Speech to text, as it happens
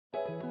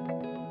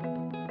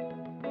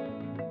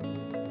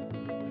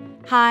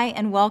Hi,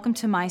 and welcome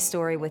to My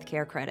Story with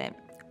Care Credit.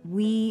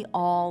 We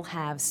all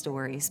have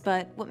stories,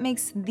 but what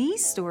makes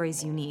these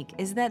stories unique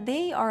is that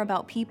they are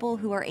about people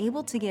who are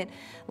able to get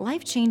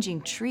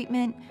life-changing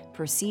treatment,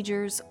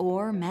 procedures,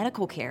 or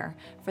medical care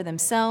for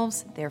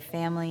themselves, their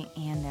family,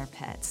 and their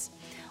pets.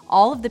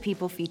 All of the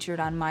people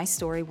featured on My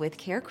Story with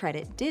Care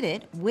Credit did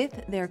it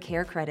with their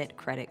Care Credit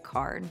credit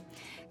card.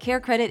 Care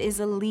Credit is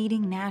a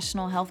leading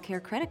national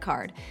healthcare credit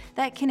card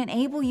that can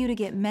enable you to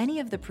get many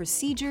of the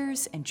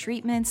procedures and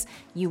treatments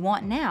you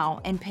want now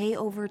and pay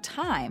over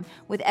time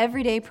with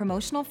everyday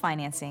promotional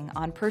financing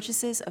on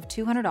purchases of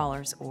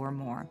 $200 or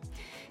more.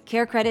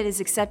 Care Credit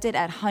is accepted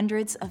at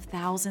hundreds of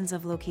thousands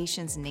of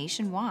locations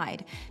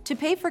nationwide to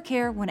pay for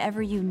care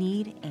whenever you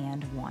need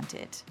and want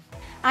it.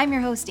 I'm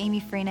your host,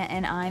 Amy Frena,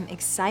 and I'm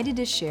excited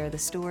to share the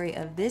story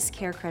of this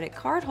Care Credit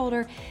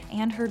cardholder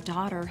and her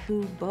daughter,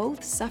 who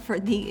both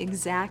suffered the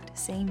exact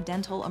same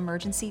dental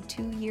emergency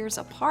 2 years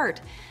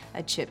apart,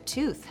 a chipped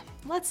tooth.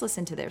 Let's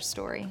listen to their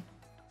story.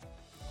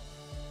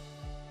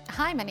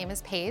 Hi, my name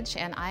is Paige,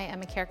 and I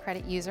am a Care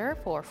Credit user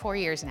for 4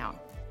 years now.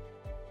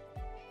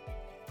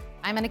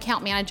 I'm an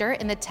account manager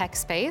in the tech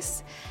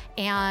space,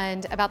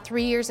 and about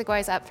 3 years ago, I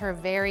was up for a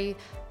very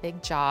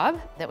big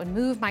job that would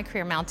move my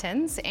career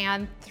mountains,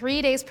 and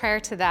 3 days prior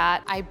to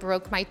that, I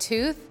broke my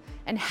tooth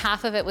and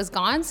half of it was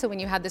gone. So when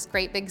you had this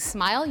great big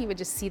smile, you would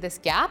just see this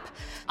gap.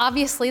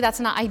 Obviously, that's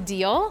not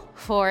ideal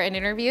for an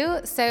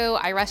interview, so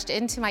I rushed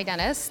into my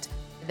dentist.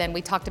 Then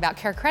we talked about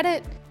Care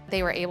Credit.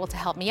 They were able to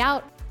help me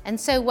out. And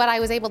so what I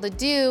was able to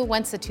do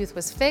once the tooth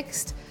was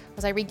fixed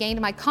was I regained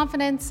my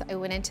confidence, I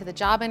went into the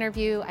job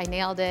interview, I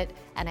nailed it,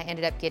 and I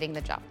ended up getting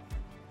the job.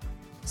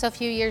 So a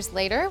few years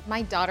later,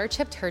 my daughter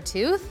chipped her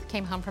tooth,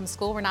 came home from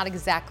school. We're not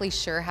exactly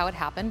sure how it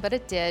happened, but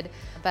it did.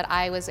 But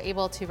I was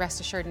able to rest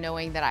assured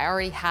knowing that I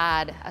already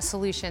had a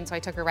solution, so I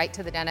took her right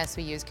to the dentist,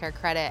 we used Care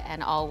Credit,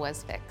 and all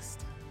was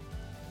fixed.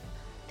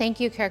 Thank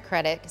you, Care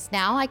Credit, because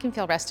now I can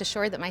feel rest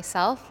assured that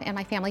myself and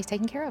my family's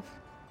taken care of.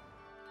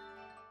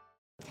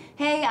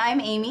 Hey, I'm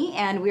Amy,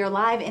 and we are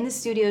live in the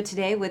studio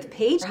today with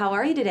Paige. How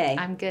are you today?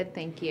 I'm good,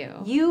 thank you.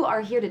 You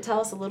are here to tell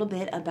us a little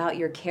bit about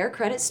your Care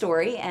Credit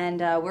story, and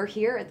we're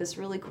here at this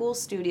really cool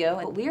studio,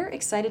 and we're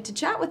excited to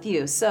chat with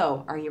you.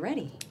 So, are you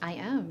ready? I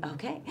am.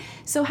 Okay.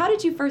 So, how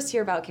did you first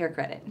hear about Care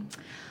Credit?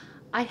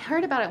 I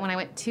heard about it when I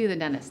went to the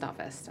dentist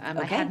office.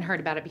 I hadn't heard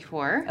about it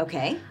before.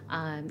 Okay.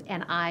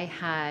 And I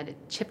had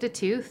chipped a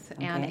tooth,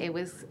 and it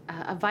was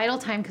a vital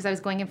time because I was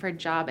going in for a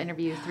job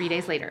interview 3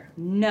 days later.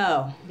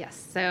 No. Yes.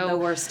 So the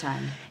worst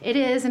time. It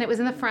is, and it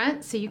was in the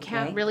front, so you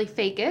can't really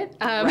fake it.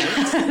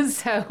 Right.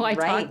 So I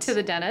talked to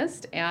the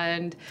dentist,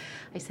 and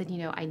I said,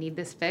 I need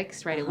this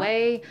fixed right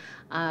away.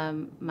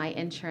 My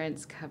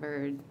insurance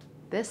covered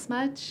this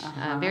much,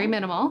 very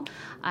minimal,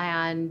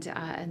 and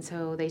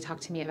so they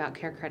talked to me about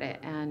Care Credit,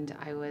 and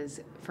I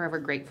was forever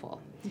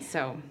grateful.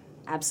 So,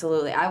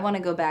 absolutely, I want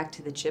to go back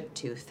to the chipped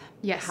tooth.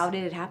 Yes. How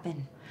did it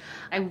happen?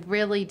 I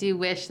really do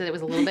wish that it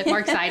was a little bit more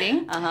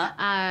exciting.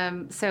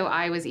 So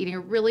I was eating a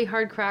really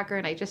hard cracker,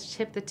 and I just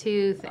chipped the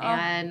tooth,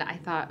 and I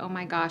thought, oh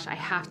my gosh, I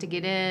have to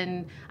get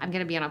in. I'm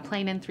going to be on a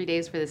plane in 3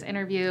 days for this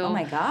interview. Oh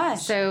my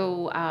gosh.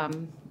 So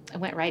I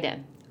went right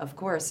in. Of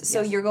course.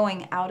 So you're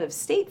going out of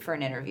state for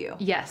an interview?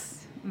 Yes.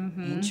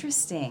 Mm-hmm.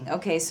 Interesting.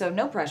 Okay, so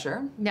no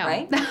pressure, no.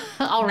 Right?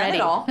 Already.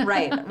 Not at all.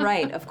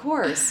 Right, of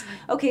course.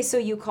 Okay, so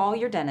you call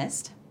your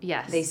dentist.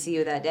 Yes. They see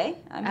you that day?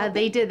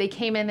 They did. They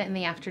came in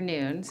the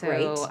afternoon. So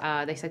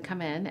Great. They said,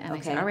 come in. And I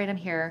said, all right, I'm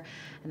here.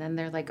 And then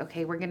they're like,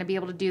 okay, we're going to be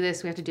able to do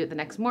this. We have to do it the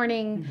next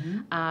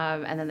morning.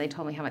 And then they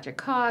told me how much it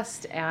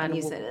cost. And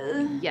you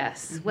said,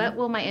 yes. What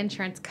will my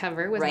insurance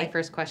cover was my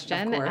first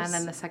question. Of course. And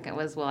then the second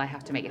was, well, I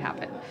have to make it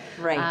happen.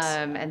 Right.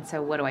 And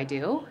so what do I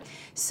do?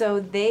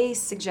 So they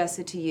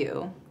suggested to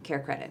you Care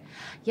Credit.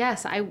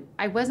 Yes,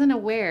 I wasn't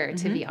aware,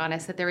 to be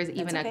honest, that there was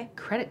even a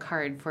credit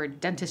card for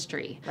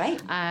dentistry.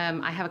 Right.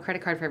 I have a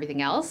credit card for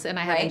everything else, and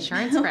I have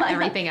insurance for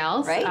everything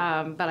else.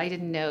 Right. But I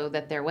didn't know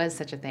that there was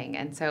such a thing.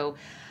 And so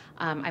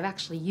I've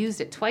actually used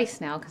it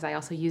twice now because I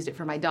also used it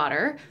for my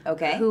daughter,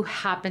 who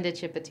happened to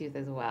chip a tooth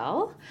as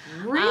well.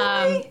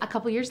 Really? A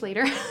couple years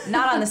later.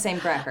 Not on the same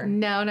cracker?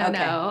 No.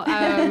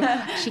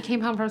 She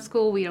came home from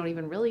school. We don't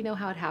even really know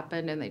how it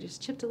happened, and they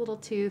just chipped a little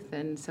tooth,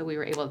 and so we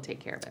were able to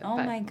take care of it. Oh,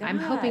 but my gosh. I'm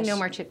hoping no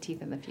more chipped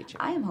teeth in the future.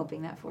 I am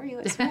hoping that for you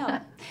as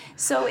well.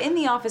 So in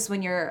the office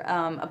when you're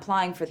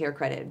applying for Care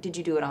Credit, did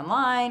you do it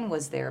online?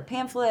 Was there a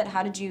pamphlet?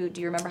 Do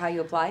you remember how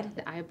you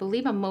applied? I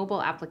believe a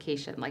mobile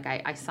application. Like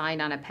I signed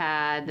on a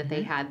pad that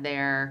they had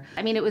there.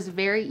 I mean, it was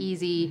very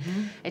easy.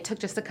 It took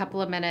just a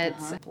couple of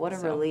minutes. What a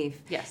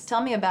relief. Yes.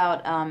 Tell me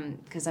about,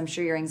 because I'm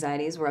sure your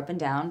anxieties were up and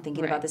down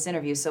thinking about this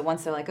interview. So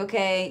once they're like,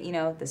 okay,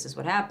 this is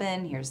what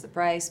happened, here's the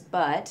price,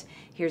 but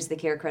here's the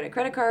Care Credit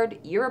credit card,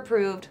 you're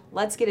approved,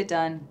 let's get it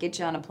done, get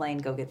you on a plane,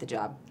 go get the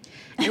job.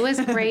 It was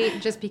great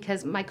just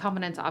because my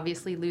confidence,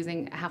 obviously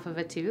losing half of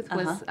a tooth,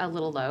 was a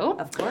little low.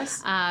 Of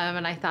course.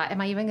 And I thought, am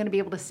I even going to be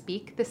able to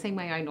speak the same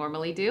way I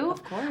normally do?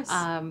 Of course.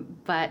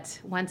 But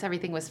once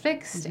everything was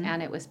fixed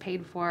and it was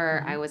paid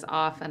for, I was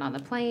off and on the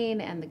plane.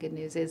 And the good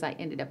news is I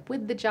ended up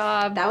with the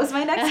job. That was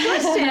my next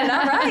question.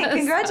 All right.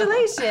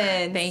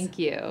 Congratulations. Thank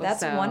you.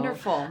 That's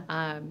wonderful.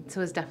 So it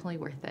was definitely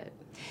worth it.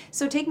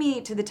 So take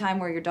me to the time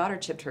where your daughter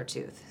chipped her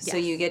tooth. So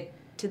Yes. you get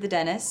to the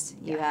dentist.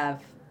 You had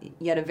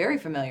a very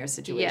familiar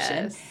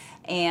situation. Yes.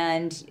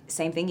 And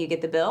same thing, you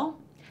get the bill.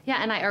 Yeah,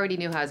 and I already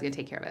knew how I was going to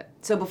take care of it.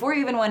 So before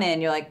you even went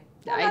in, you're like,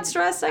 I'm not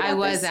stressed. I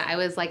wasn't. I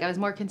was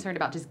more concerned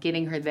about just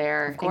getting her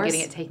there and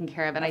getting it taken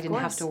care of, and I didn't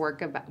have to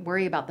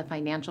worry about the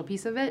financial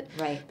piece of it,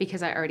 right?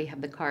 Because I already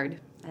had the card.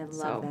 I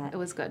love that. It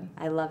was good.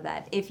 I love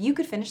that. If you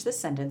could finish this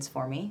sentence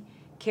for me,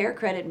 Care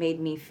Credit made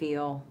me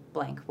feel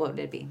blank. What would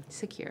it be?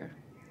 Secure.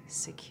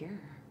 Secure.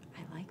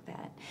 I like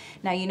that.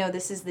 Now, you know,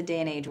 this is the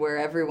day and age where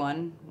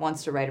everyone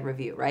wants to write a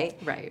review, right?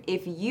 Right.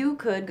 If you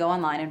could go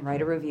online and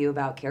write a review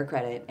about Care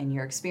Credit and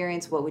your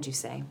experience, what would you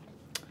say?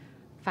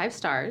 5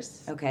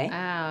 stars. Okay.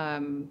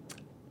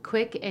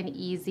 Quick and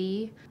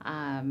easy.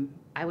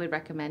 I would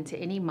recommend to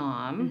any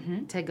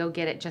mom to go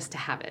get it just to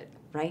have it.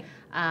 Right.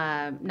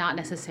 Not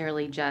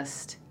necessarily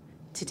just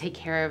to take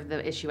care of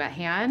the issue at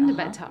hand,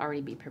 but to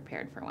already be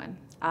prepared for one.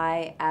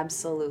 I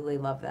absolutely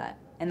love that.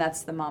 And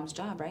that's the mom's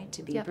job, right?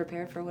 To be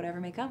prepared for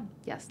whatever may come.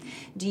 Yes.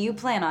 Do you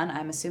plan on,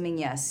 I'm assuming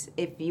yes,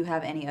 if you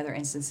have any other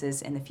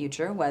instances in the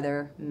future,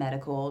 whether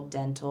medical,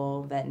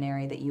 dental,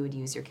 veterinary, that you would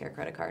use your Care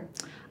Credit card?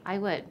 I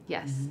would,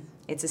 yes.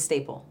 It's a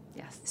staple.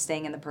 Yes.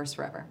 Staying in the purse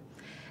forever.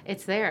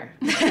 It's there.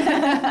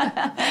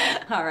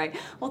 All right.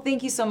 Well,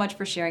 thank you so much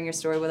for sharing your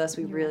story with us.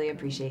 We really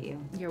appreciate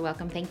you. You're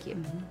welcome. Thank you.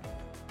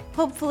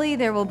 Hopefully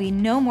there will be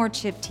no more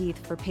chipped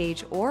teeth for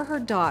Paige or her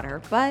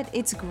daughter, but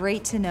it's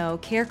great to know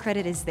Care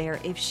Credit is there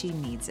if she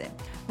needs it.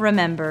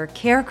 Remember,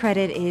 Care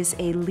Credit is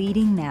a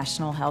leading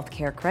national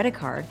healthcare credit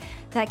card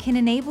that can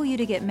enable you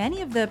to get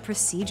many of the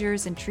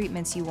procedures and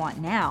treatments you want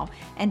now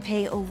and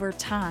pay over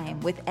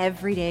time with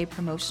everyday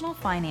promotional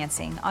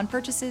financing on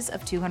purchases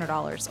of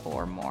 $200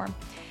 or more.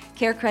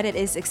 Care Credit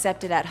is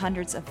accepted at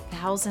hundreds of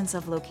thousands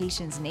of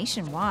locations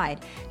nationwide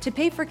to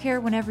pay for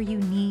care whenever you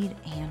need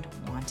and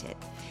want it.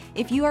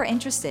 If you are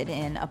interested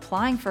in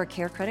applying for a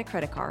Care Credit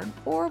credit card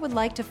or would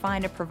like to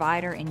find a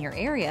provider in your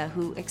area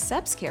who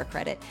accepts Care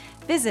Credit,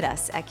 visit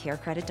us at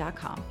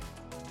carecredit.com.